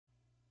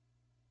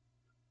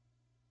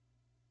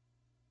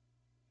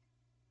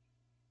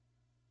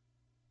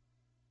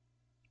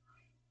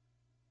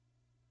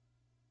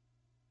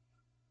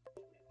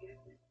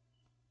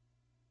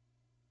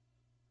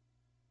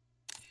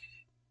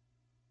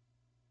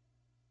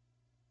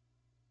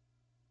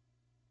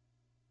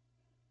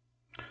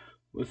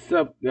What's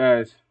up,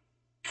 guys?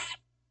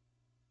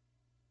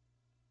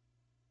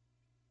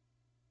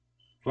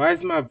 Why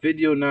is my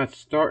video not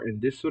starting?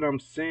 This is what I'm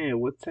saying.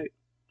 What type?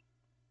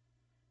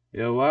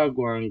 Yo, what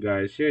going,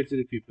 guys? Share it to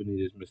the people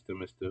need this,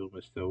 Mr. Who,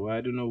 Mr. Why?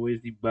 I don't know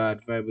where's the bad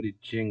vibe with the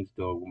jinx,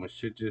 dog. My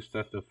shit just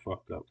start to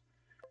fuck up.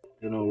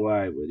 Don't know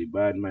why, but the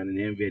bad man and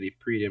the envy, the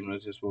pre them,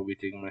 that's just what we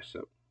think mess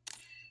up.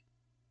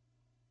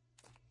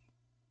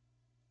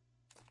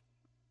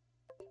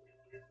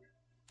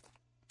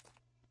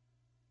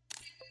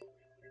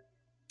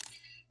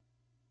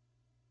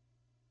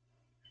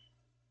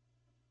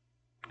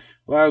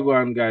 What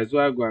going, guys?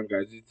 What going,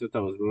 guys? You thought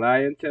I was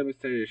lying? Tell me,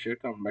 serious. Sure,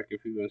 come back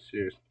if you go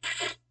serious.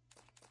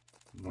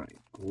 My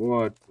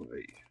God,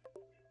 boy.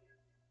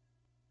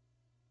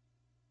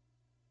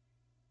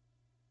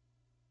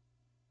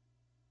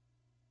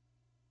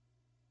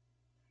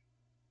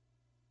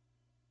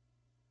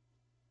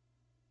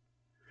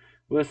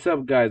 What's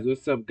up, guys?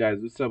 What's up, guys?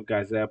 What's up,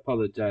 guys? I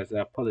apologize. I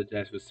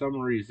apologize. For some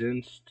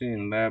reason,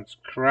 Streamlabs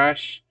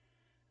crashed,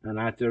 and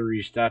I had to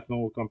restart my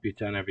whole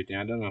computer and everything.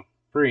 I don't know.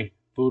 Free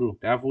voodoo.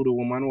 That voodoo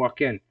woman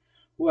walking.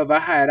 Whoever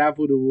hired that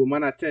voodoo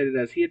woman, I tell you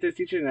this. Here to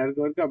teaching that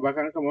going to come back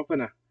and come up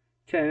and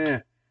tell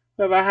you.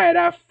 Whoever hired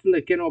that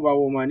flicking over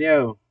woman,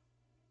 yo.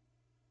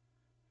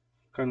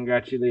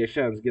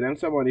 Congratulations. Give them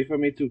some money for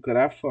me too, cause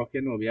that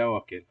fucking will be a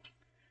walking.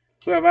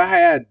 Whoever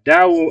hired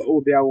that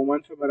will be a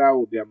woman for me, that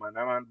will be a man.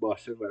 That man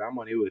bossing, but that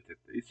money worth it.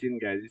 You seen,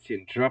 guys? You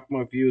seen? Drop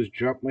my views,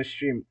 drop my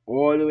stream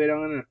all the way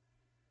down there.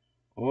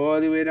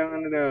 All the way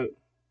down there.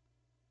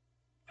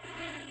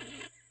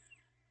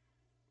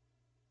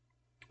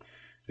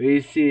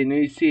 We seen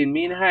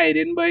me in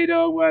hiding by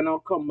dog, boy. Now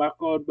come back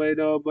out by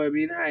dog, boy.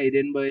 Me in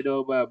hiding by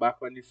dog, boy. Back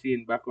on the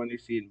scene, back on the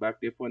scene, back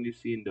there on the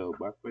scene, dog.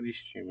 Back on the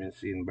streaming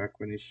scene, back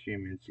on the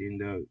streaming scene,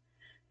 dog.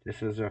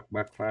 This is rock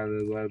back file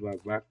as well,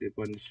 back there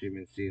on the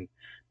streaming scene.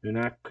 Do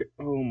not click.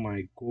 Oh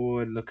my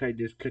god, look, I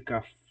just click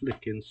a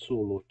flicking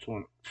solo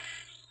tone.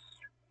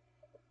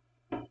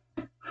 I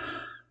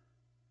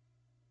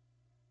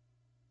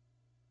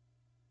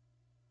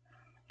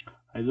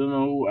don't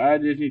know. I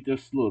just need to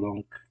slow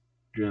down,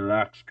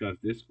 relax, cause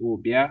this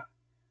Obia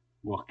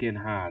working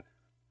hard.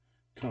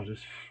 Oh,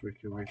 this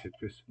freaking right to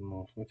piss him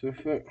off. What the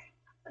fuck?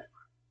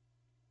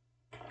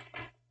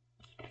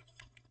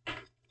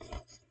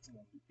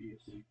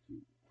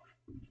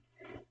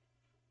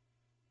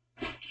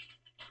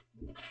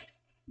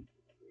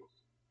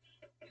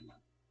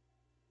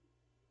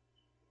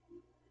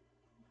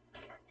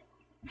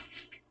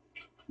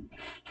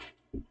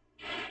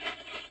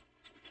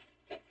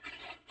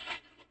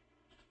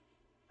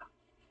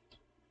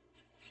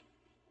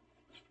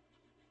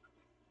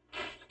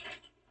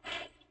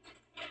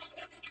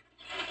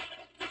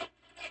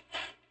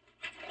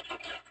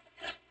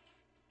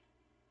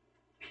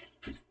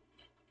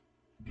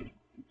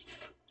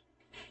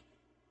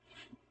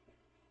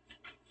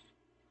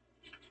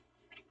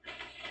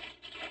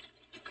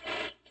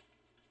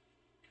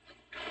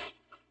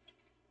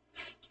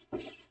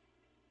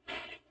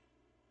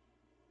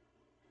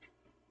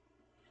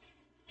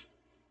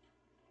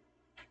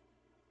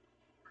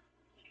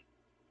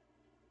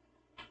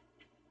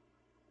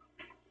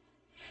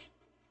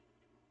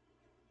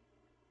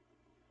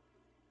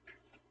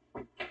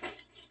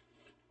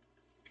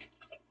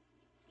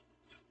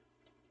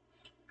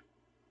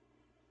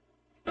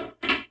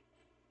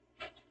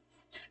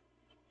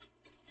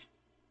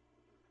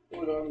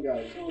 Hold on,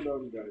 guys. Hold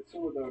on, guys.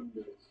 Hold on,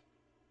 guys.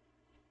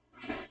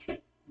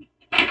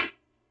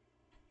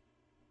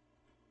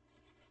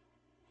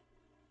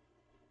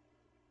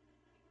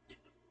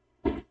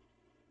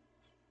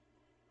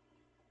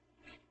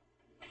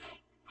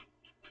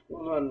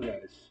 Hold on,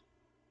 guys.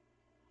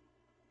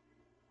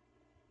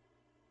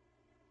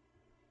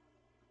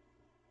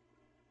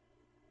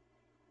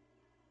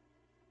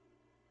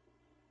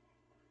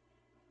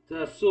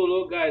 The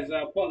solo, guys,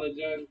 I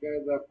apologize,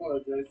 guys. I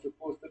apologize. It's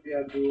supposed to be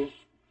a do.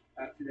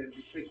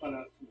 Accidentally click on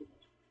a solo.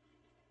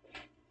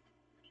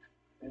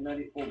 And now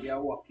the Obia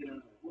walking on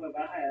it. Whoever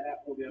hired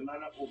that Obia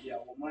man or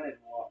Obia woman is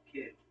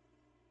walking.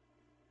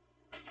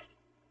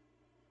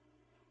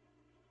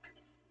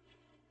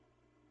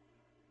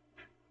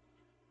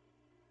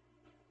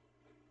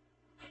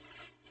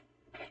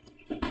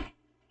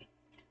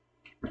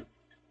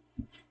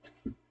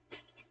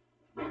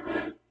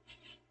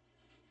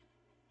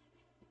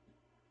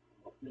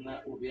 Walking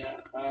that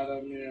Obia out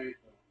of me right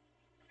now.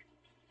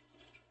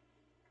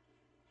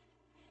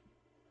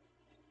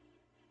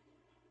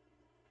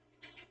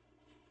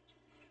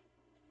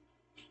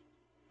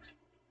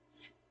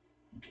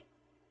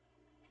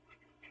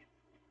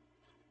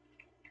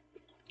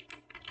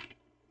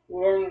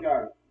 Hold on,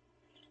 guys.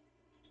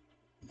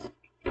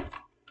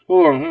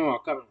 Hold on,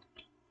 come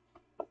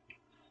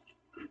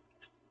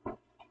on.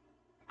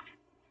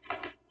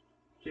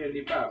 Change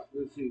the path.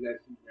 Let's see, guys.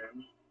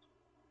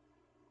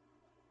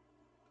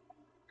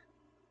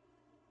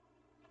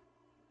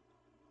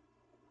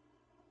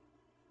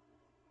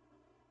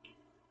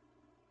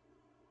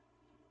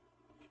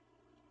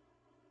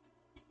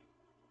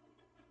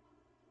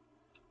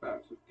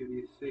 So give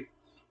you six,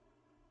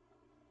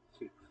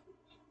 six.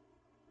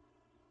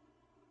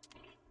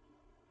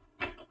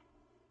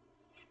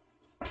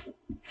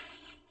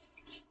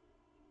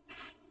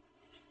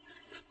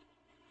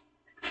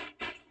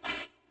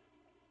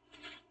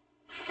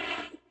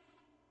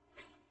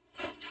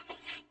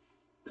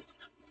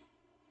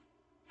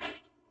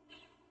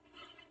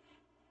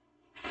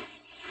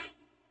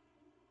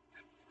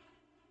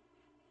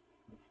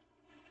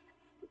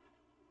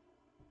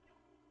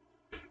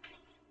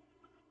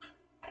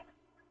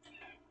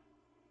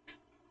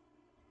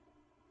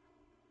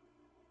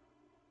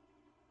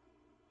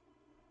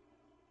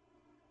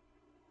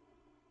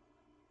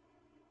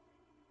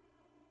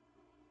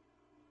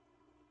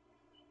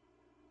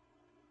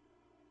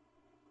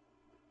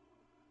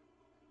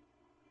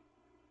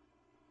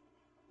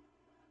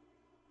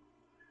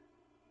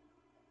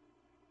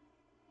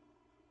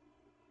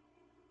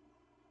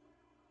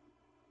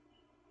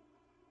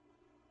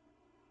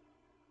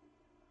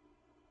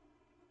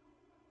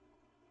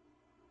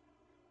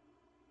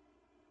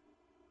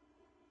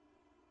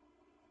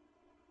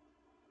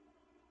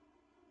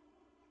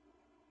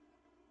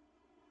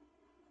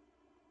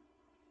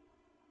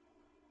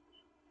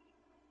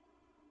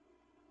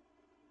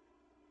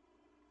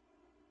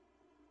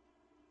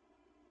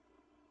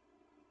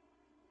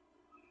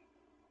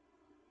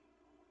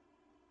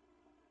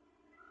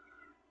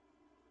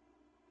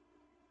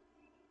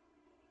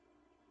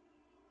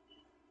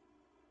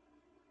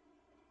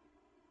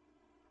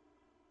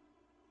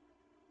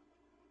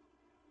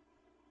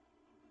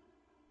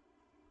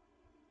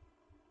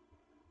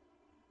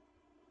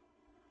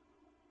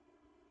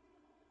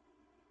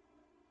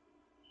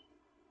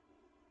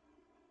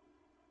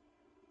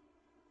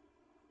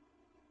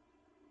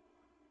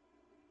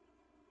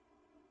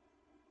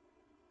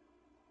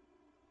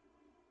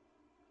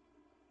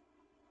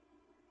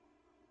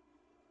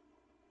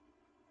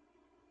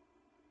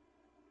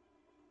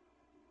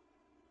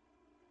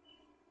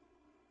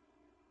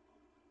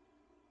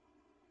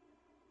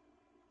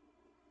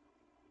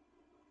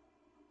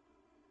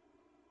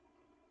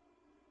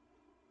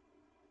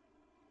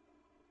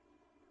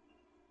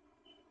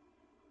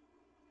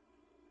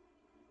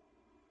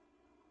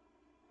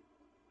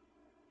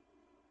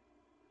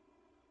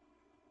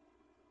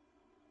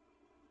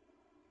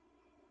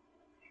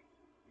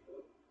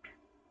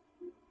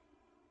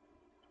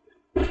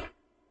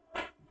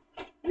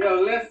 Yo,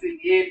 listen,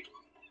 it.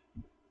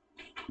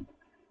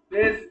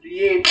 This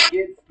it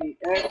gets me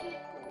every.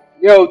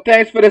 Yo,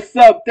 thanks for the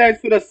sub.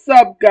 Thanks for the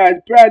sub, guys.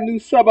 Brand new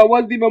sub. I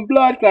wasn't even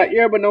blood clot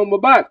here, but now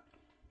I'm back.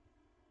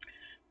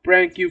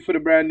 Thank you for the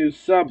brand new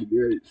sub,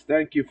 guys.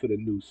 Thank you for the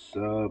new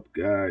sub,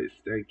 guys.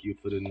 Thank you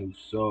for the new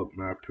sub,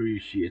 man. I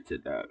appreciate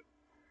it, that.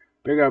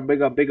 Big up,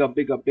 big up, big up,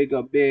 big up, big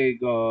up,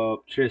 big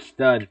up,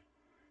 Tristan.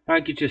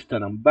 Thank you,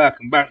 Tristan. I'm back.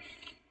 I'm back.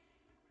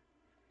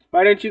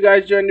 Why didn't you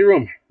guys join the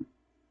room?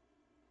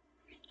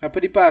 I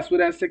put the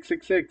password at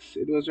 666.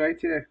 It was right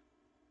here.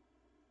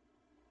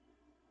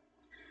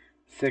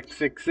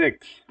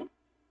 666.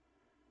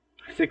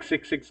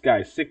 666,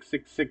 guys.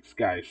 666,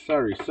 guys.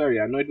 Sorry,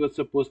 sorry. I know it was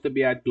supposed to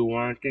be a do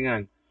one thing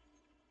and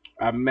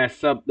I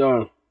mess up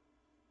though.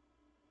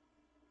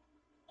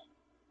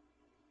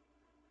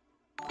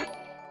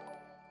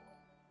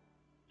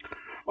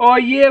 Oh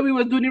yeah, we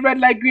was doing the red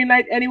light, green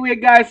light anyway,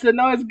 guys. So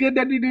now it's good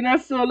that we doing a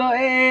solo.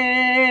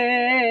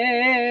 Hey.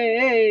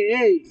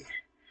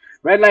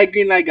 Red light,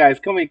 green light, guys.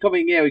 Come in.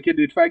 Yeah, we can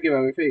do it. Five give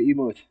away for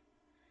emote.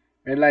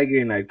 Red light,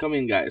 green light. Come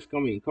in, guys.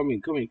 Come in.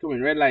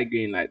 Red light,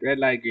 green light. Red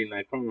light, green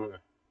light. Come on.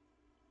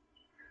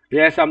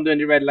 Yes, I'm doing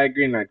the red light,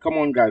 green light. Come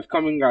on, guys.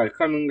 Come in, guys.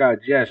 Come in, guys.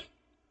 Yes.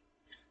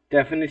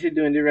 Definitely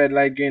doing the red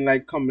light, green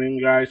light. Come in,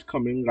 guys.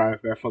 Come in, guys.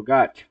 I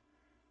forgot.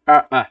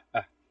 Ah.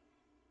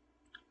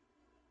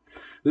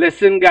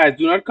 Listen, guys.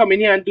 Do not come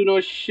in here and do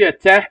no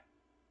shit, eh?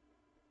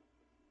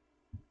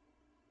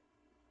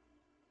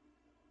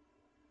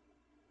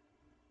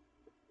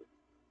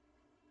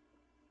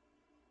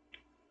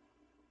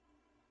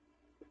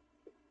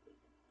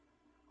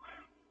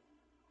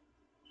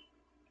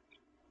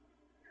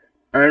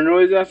 I know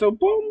it's a so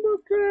bomb,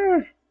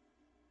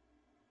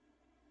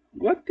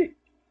 what the?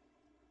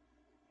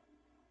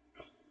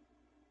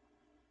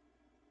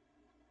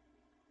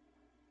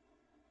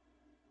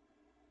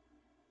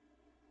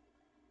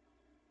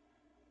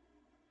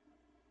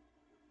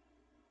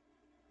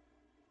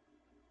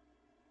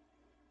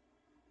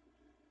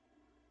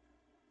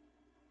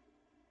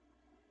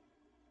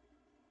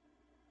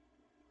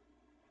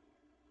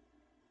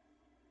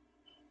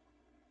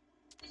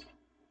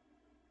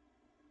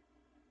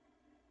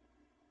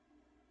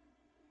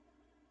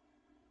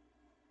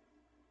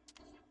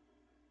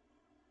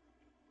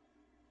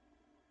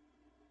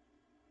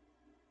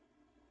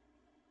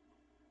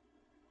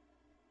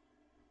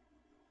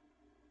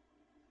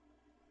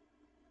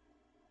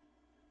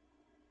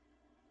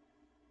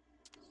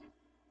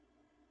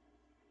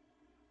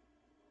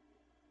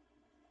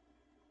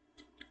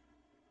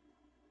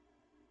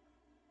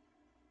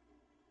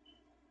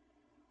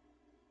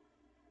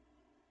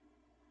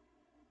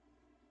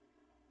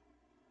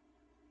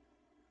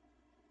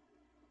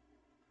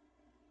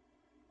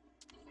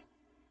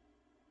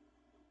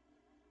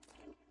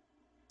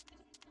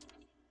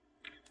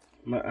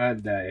 I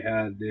die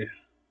hard there.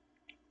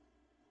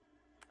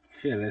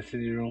 Yeah, let's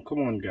in the room. Come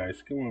on,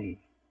 guys. Come on.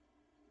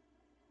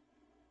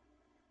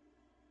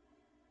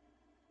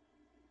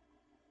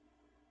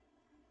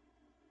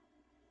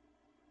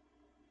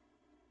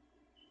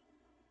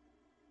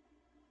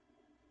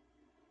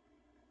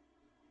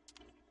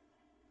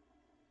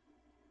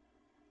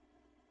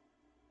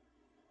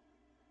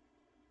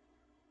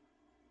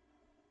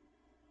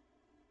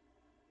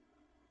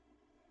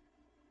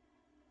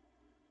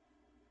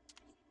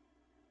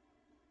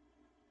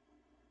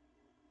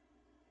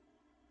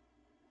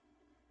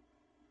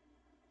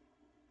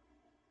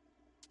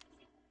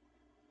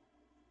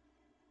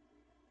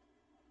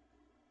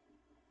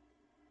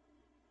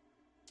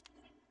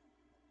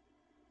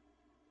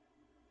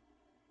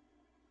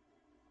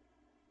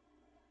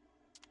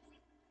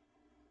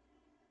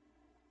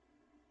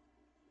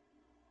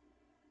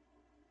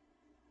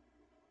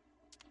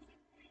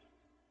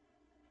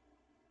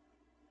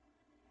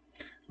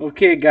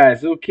 Okay,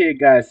 guys. Okay,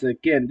 guys.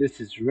 Again, this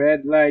is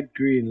red light,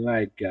 green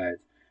light, guys.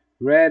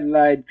 Red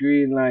light,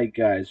 green light,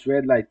 guys.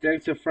 Red light.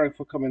 Thanks to Frank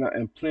for coming out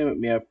and playing with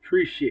me. I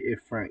appreciate it,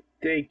 Frank.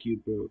 Thank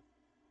you, bro.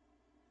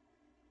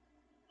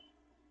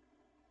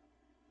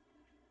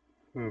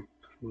 For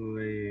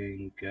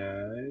playing,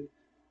 guys.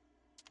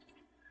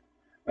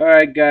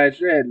 Alright,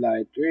 guys. Red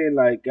light, green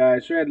light,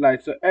 guys. Red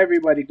light. So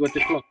everybody go to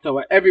clock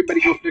tower.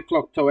 Everybody go to the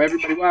clock tower.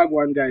 Everybody walk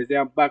one, guys. They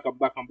are back, I'm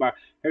back, I'm back.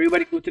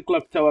 Everybody go to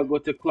clock tower. Go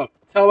to clock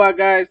tower,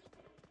 guys.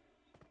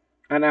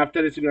 And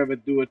after this, we're gonna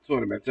do a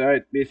tournament.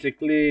 Alright,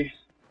 basically.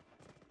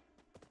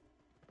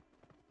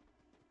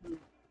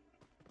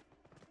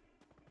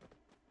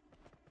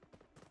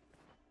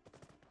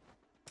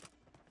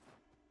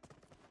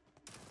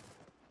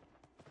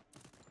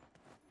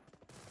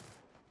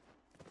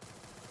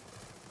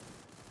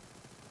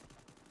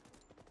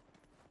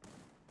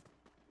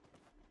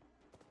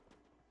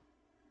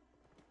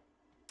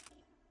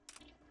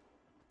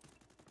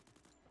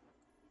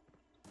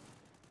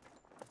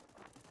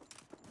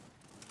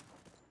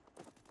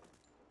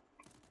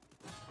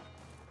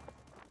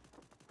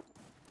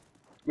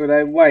 But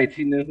I'm white,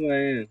 you know who I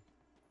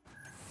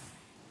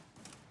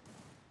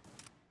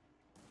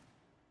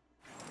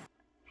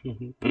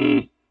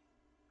am.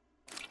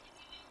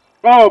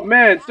 Oh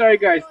man, sorry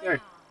guys,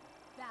 sorry.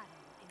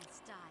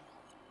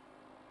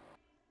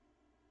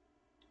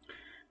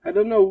 I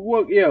don't know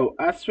what, yo,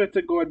 I swear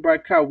to God, but I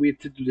can't wait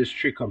to do this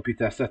trick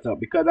computer setup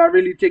because I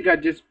really think I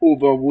just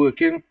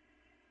overworking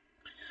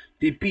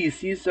the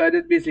PC, so I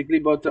just basically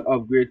about to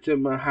upgrade to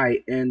my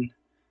high-end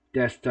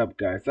desktop,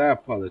 guys. I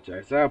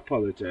apologize. I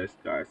apologize,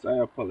 guys. I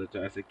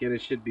apologize. Again,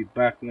 it should be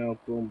back now.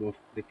 Boom, boom,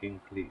 clicking,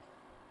 please.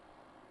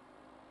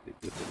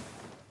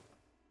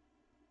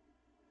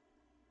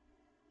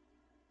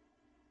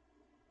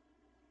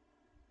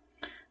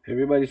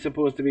 Everybody's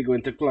supposed to be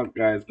going to clock,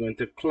 guys. Going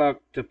to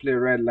clock to play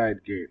red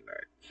light, green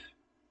light.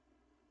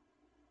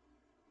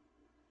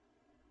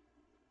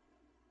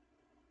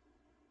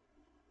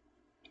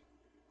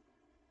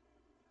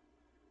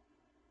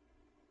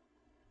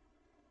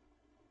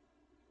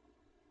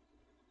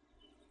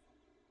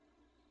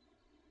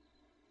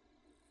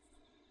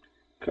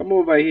 Come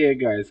over here,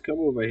 guys. Come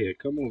over here.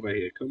 Come over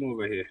here. Come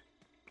over here.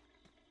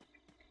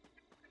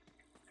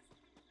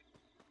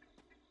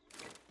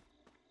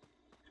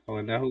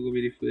 Oh, now who gonna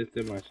be the first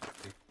to match?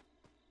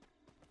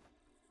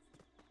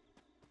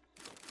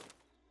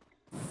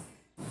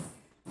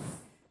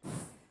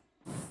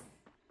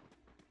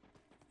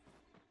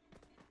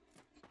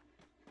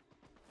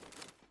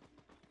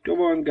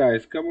 Come on,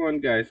 guys. Come on,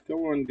 guys.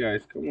 Come on,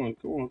 guys. Come on.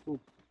 Come on. Come on.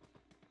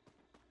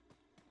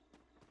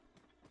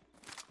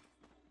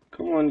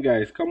 Come on,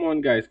 guys. Come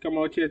on, guys. Come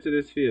out here to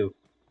this field.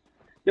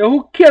 Yo,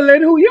 who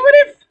killing who? You with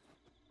it?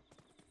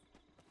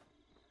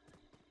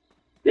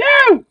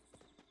 Yo!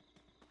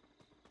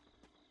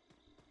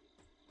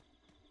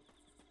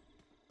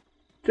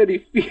 To the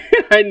field.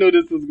 I know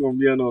this was gonna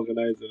be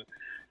unorganized.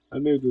 I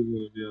knew this was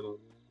gonna be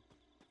unorganized.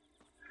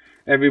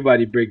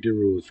 Everybody break the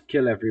rules.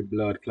 Kill every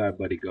blood clot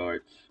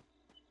bodyguards.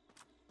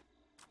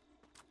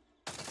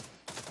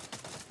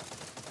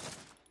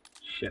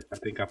 Shit, I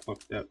think I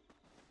fucked up.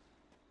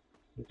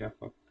 I think I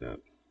fucked up.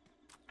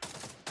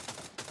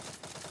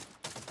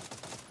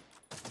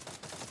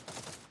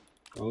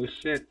 Oh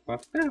shit,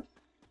 fucked up.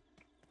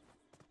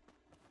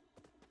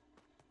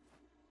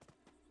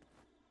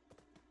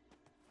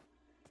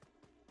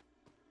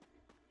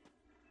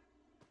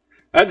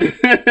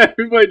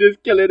 Everybody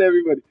just killing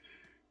everybody.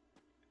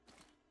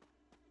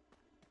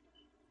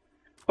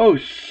 Oh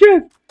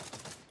shit!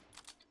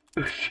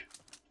 Oh, shit.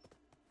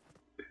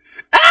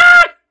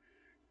 Ah!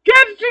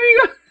 Catch me!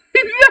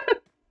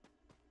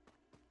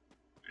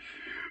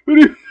 What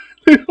do you,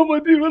 how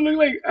much people look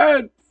like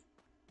ants?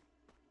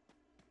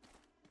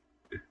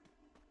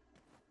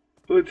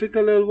 Oh, it took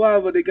a little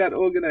while, but they got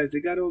organized. They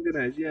got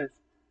organized, yes.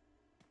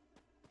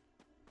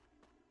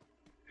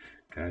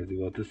 Guys, we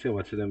want to see how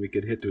much of them we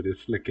can hit with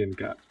this flicking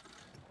cat.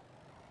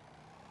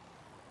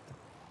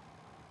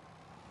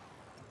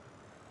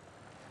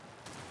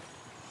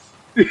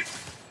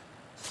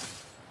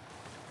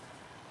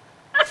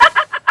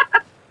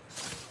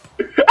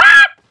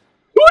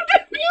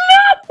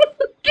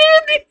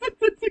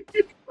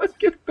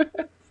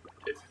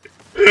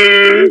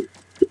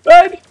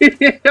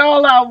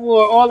 All I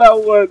want, all I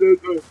want this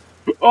one.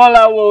 All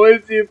I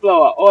want is seed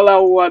flower. All I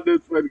want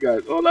this one,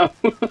 guys. All I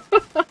want.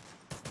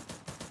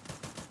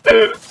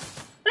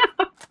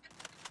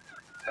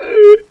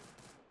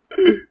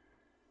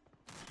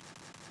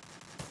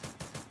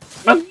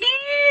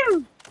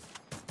 Again!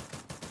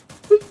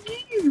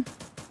 Again!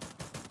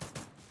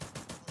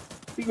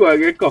 You gonna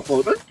get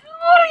coupled. Again!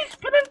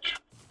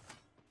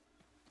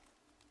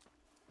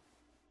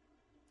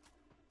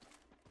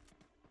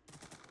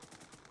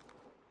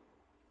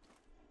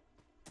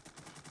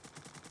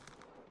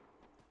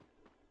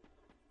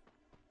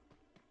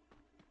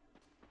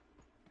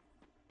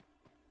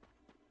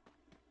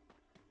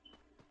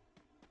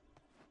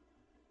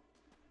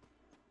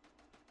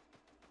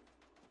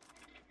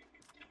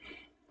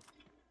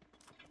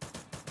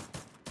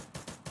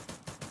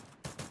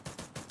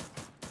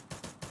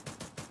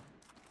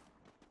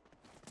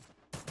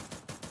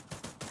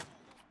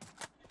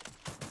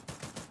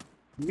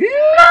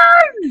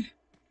 Yes!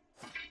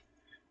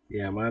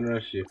 Yeah, man,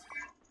 rush you.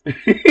 Uh,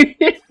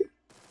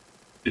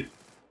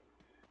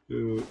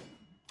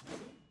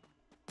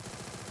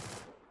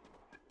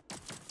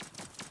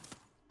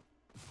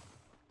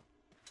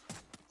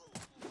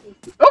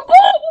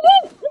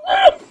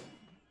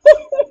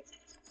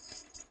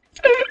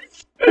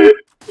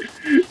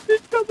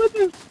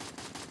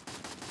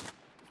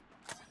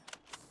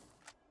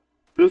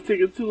 It was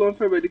taking too long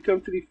for everybody to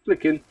come to the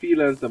flicking field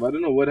and stuff. I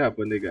don't know what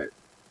happened, they guys.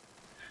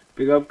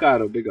 Big up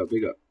Cardo, big up,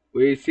 big up.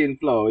 We seen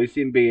Flow, we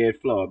seen Big Head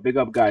Flow. Big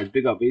up guys,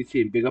 big up, we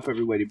seen, big up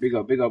everybody, big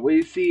up, big up.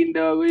 We seen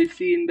dog, we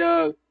seen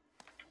dog.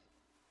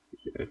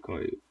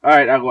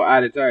 Alright, I'll go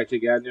add it. Alright,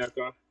 check it out, New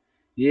York.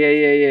 Yeah,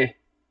 yeah, yeah.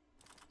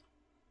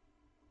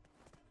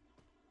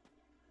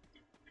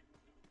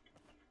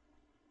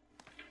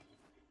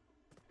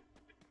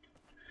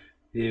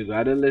 You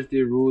gotta list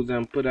the rules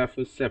and put that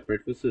for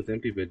separate for certain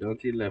people. Don't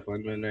see left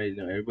one when you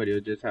know everybody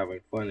was just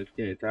having fun. It's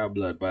getting to have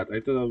blood, but I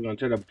thought I was gonna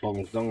try to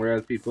bounce down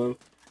real people.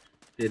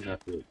 Did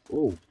not do it.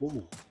 Oh,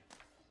 whoa,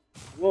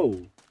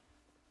 whoa,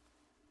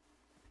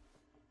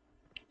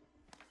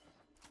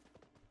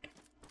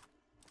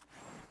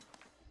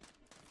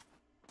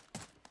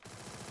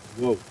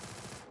 whoa.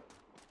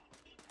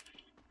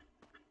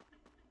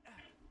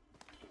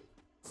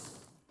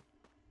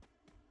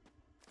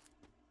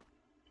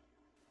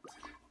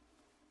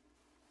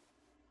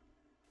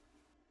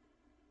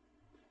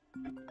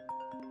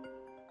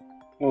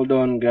 Hold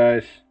on,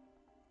 guys.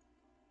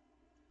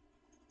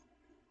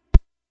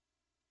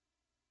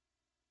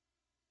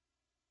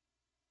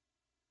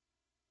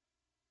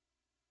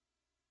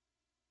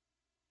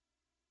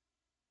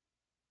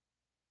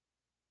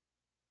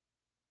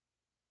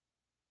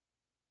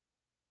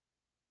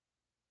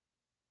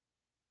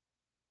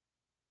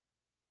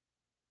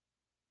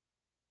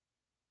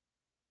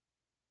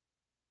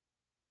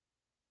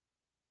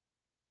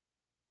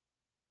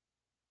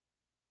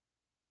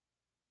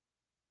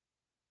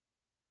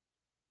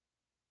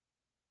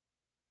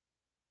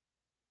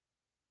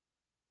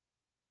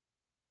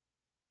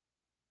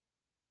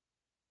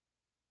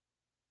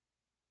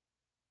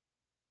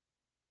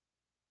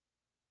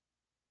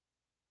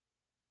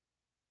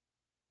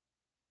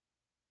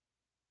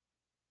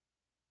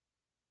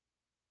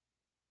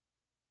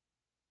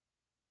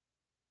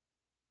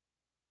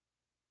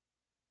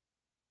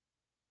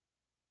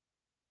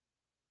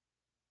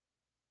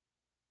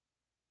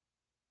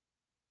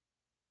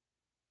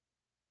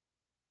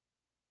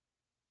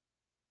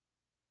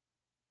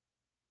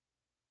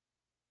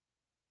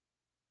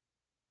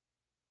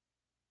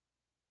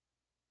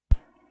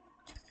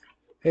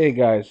 Hey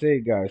guys,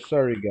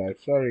 sorry guys.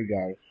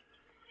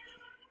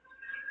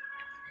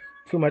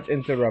 Too much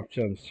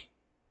interruptions.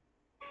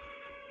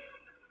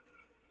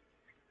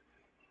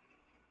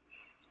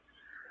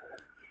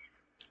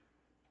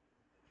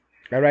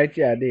 Alright,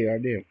 yeah, I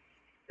do.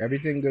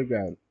 Everything good,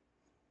 guys.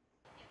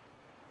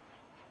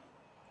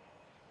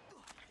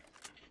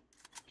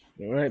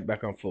 Alright,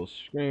 back on full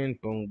screen.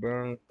 Boom,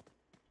 boom.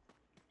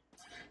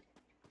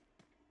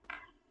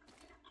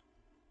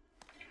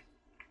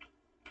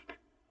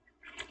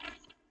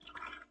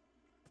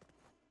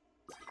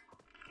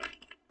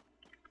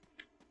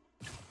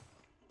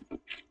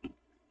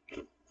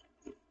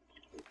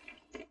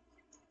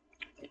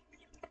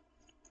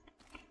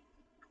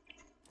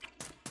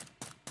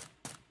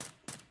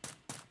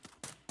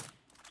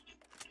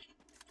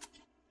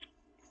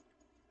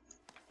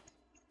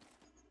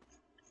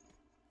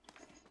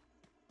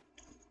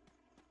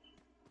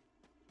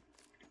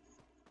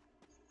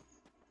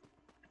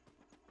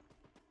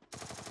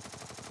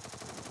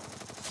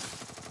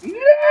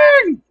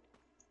 Yeah!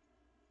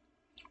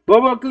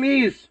 Bubba,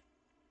 please.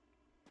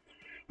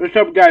 What's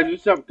up, guys?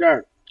 What's up,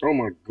 guys? Oh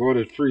my god,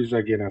 it's freeze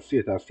again. I see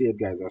it,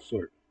 guys. I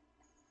swear.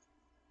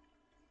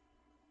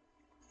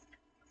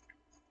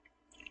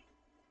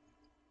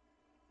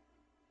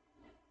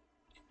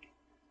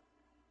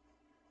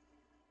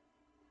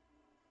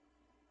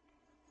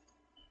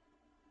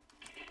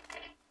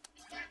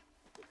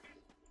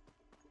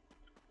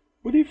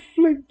 What the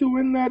flick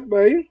doing that,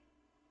 boy?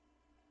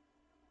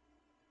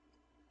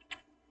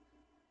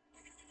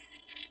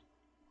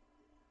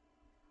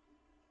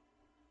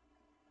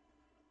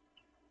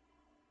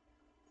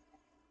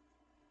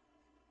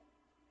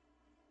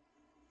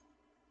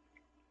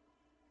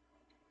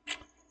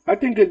 I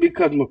think it's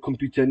because my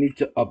computer needs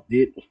to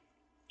update.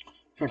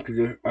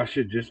 I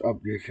should just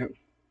update it.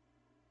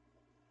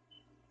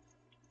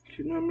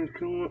 Should not make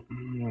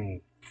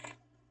it.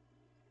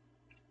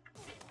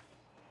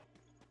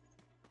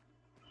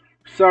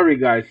 Sorry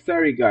guys,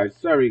 sorry guys,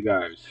 sorry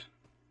guys.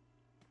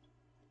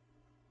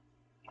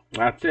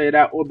 I tell you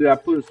that will be a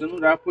person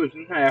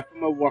have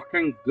from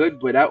working good,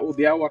 but that will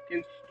be a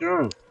working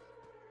strong.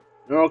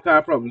 No kind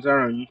of problems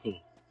around you.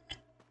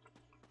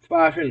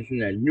 Far from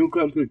a new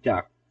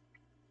computer.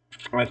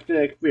 I'm still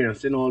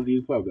experiencing all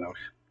these problems.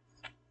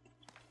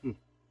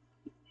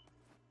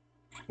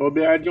 Will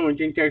be a joint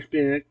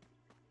experience.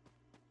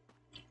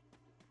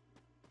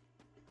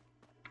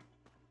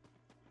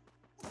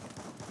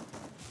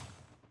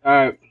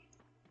 Uh,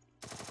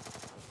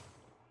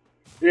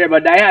 yeah,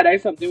 but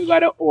that's something we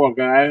gotta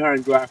organize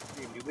and do after.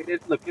 We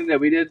just looking at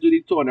we just do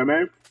the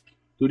tournament,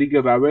 do the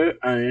giveaway,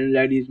 and then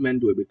let these men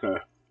do it because.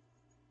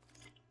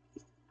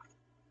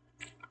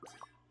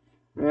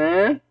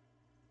 Eh?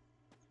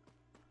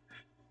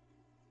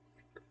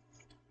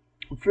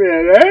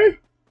 Fair, eh?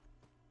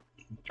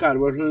 God,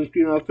 what's on the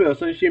screen of fail?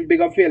 Sunshine,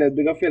 big up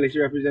fearless, she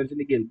representing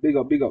the guild. Big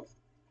up, big up.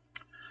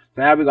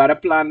 So yeah, we gotta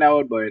plan that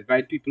out, boy.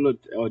 Invite people out,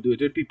 or do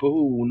it with people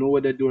who know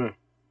what they're doing.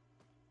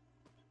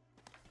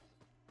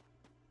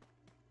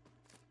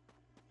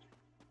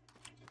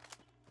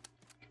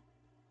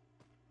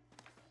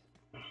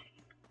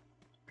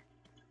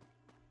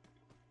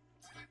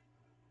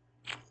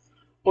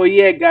 Oh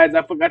yeah, guys,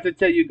 I forgot to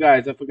tell you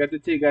guys. I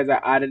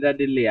added a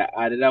delay.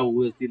 I added a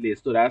whole delay.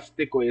 So that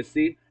sticker you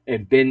see,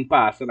 it been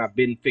passed and I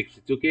been fixed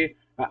it, okay?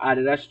 I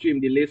added a stream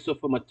delay so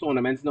for my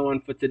tournaments, no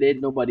one for today,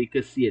 nobody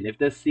could see it. If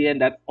they're seeing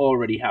that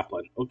already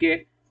happened,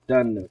 okay?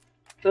 Done.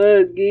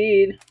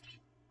 Again.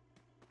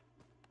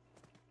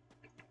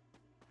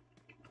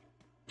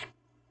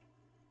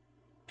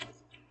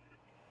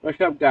 What's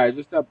up, guys?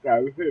 What's up,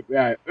 guys?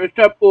 What's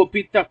up, OP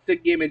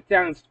Toxic Gaming?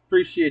 Thanks.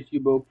 Appreciate you,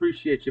 bro.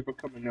 Appreciate you for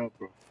coming out,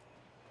 bro.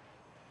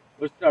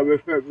 What's up,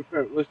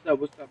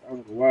 What's up?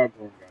 I'm wild,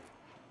 guys.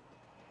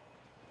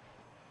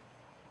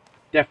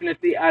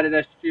 Definitely added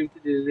a stream to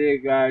the day,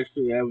 guys,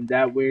 so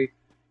that way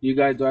you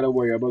guys don't have to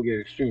worry about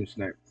getting stream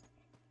sniped.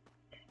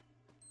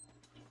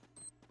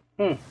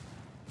 Hmm.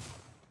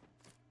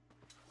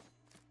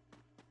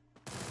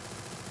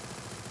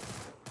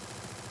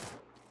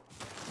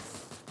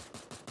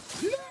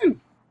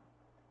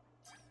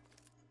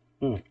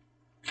 Hmm.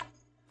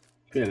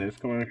 Okay, let's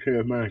come on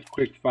here, man.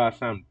 Quick,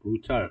 fast, and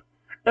brutal.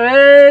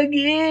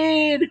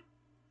 Again!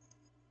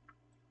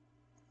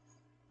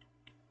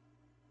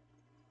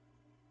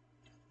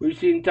 We've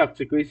seen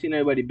Toxic, we've seen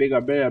everybody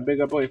bigger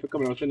boy for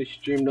coming out on the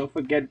stream. Don't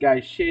forget,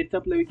 guys, share it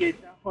up, let me get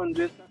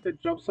 100. I have to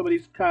drop some of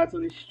these cards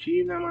on the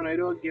stream, now, man. I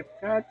don't give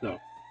cards, though.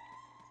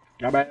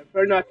 I buy it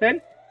for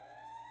nothing.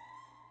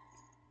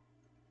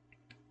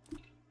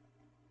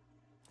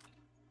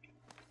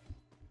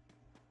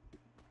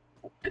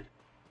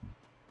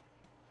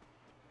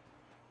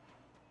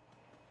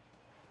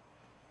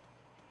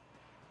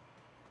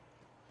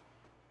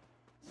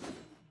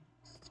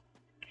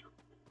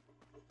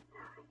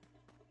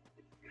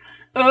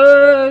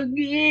 Again!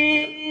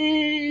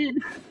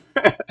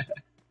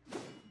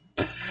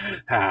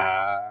 Hamegid.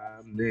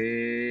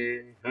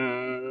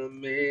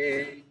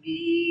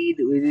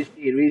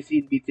 We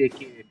see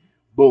BTK.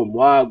 Boom,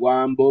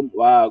 wagwan, boom,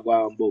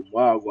 wagwan, boom,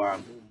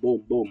 wagwan, boom,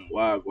 boom, boom,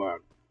 wagwan.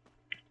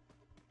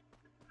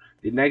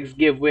 The next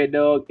giveaway,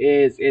 dog,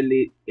 is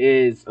elite.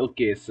 Is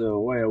okay.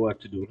 So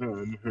what to do?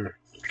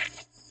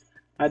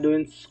 I'm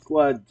doing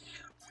squad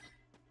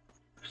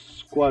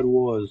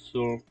wars.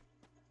 So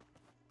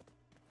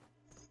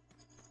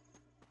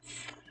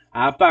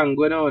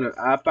Apango now,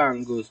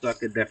 Apango. So I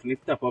could definitely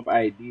top up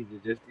IDs.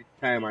 It's just this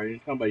time I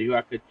need somebody who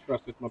I could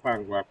trust with my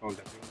Pango account.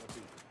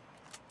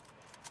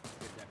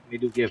 Definitely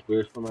do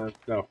giveaways for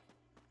myself.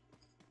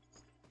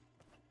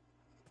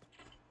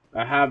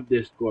 I have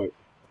Discord.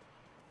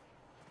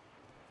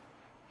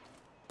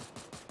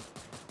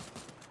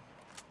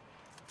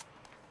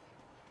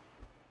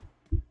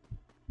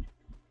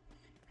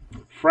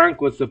 Frank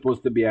was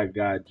supposed to be a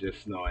god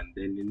just now, and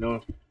then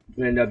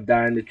we end up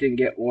dying. The thing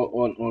get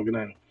all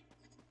unorganized.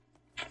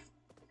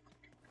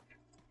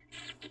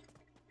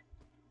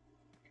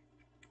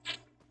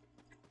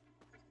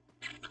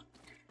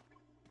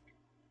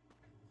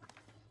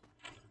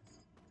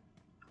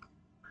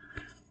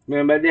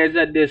 Remember, there's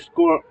a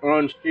Discord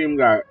on stream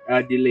guard.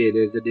 A delay.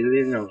 There's a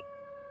delay now.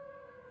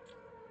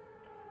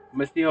 Let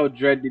me see how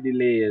dread the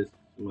delay is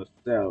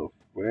myself.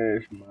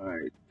 Where's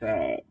my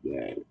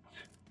tablet?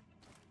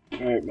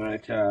 Where's my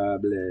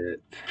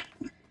tablet?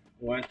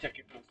 One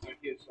second, for a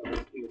second.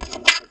 So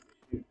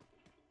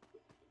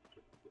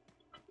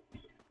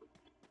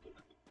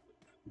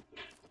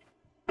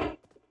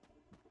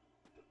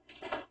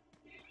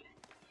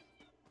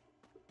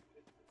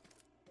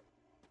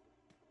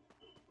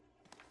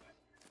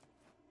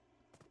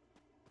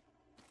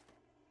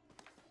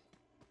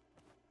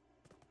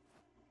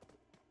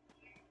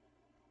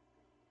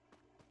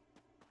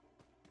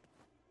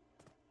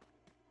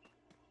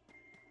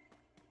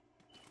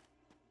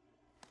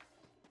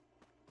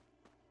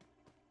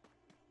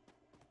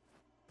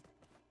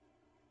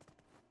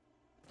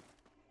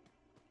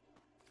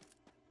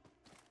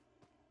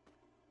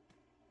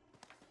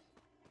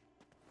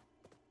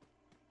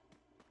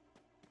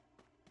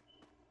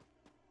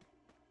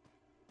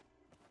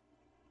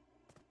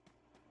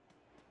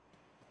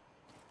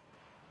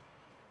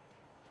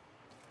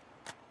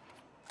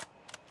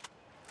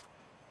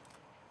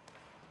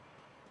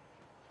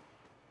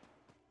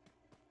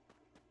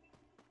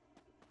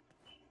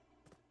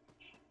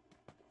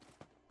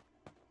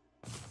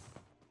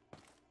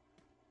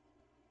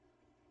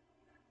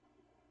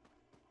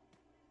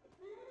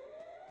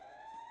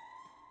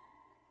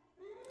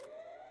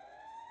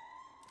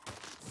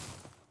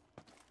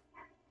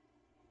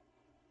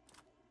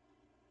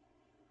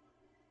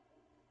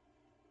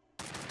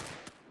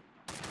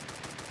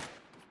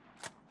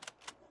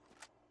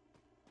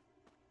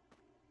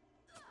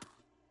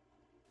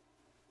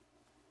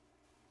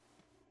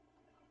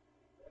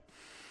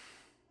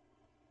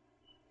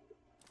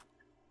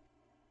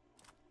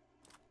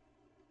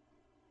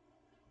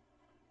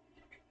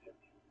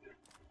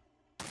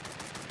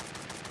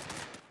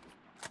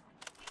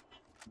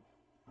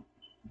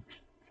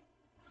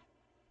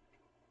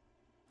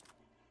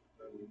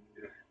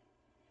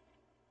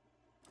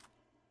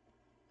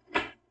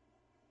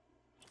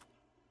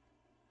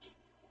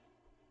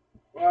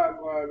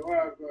Wagwan.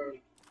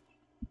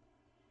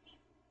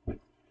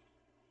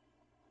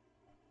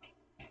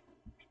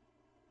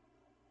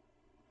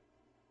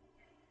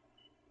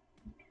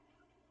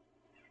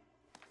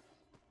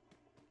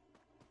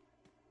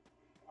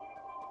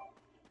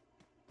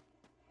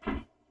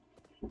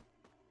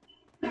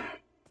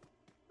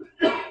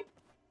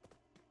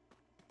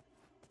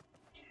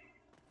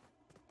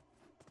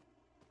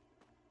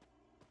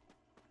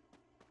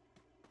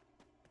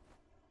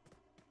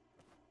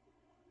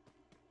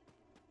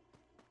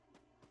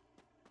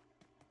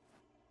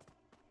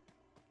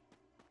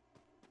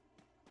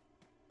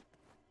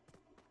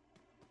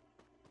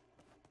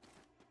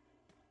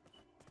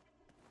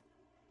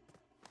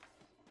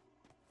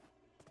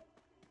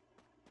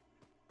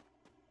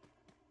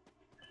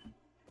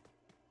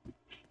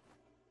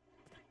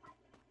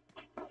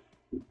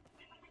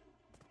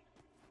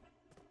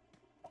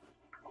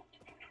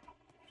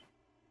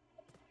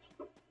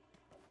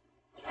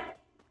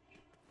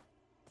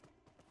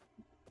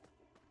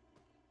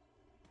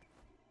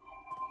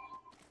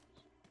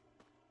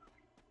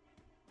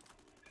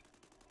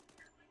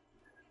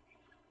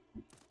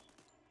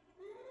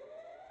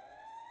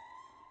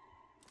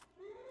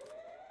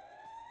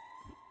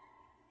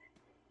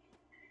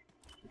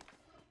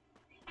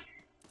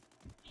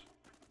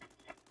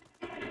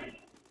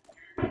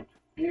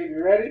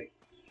 You ready?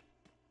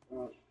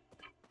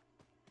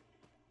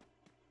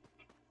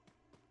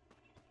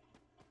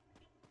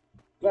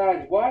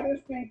 Guys, why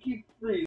this thing keep freezing?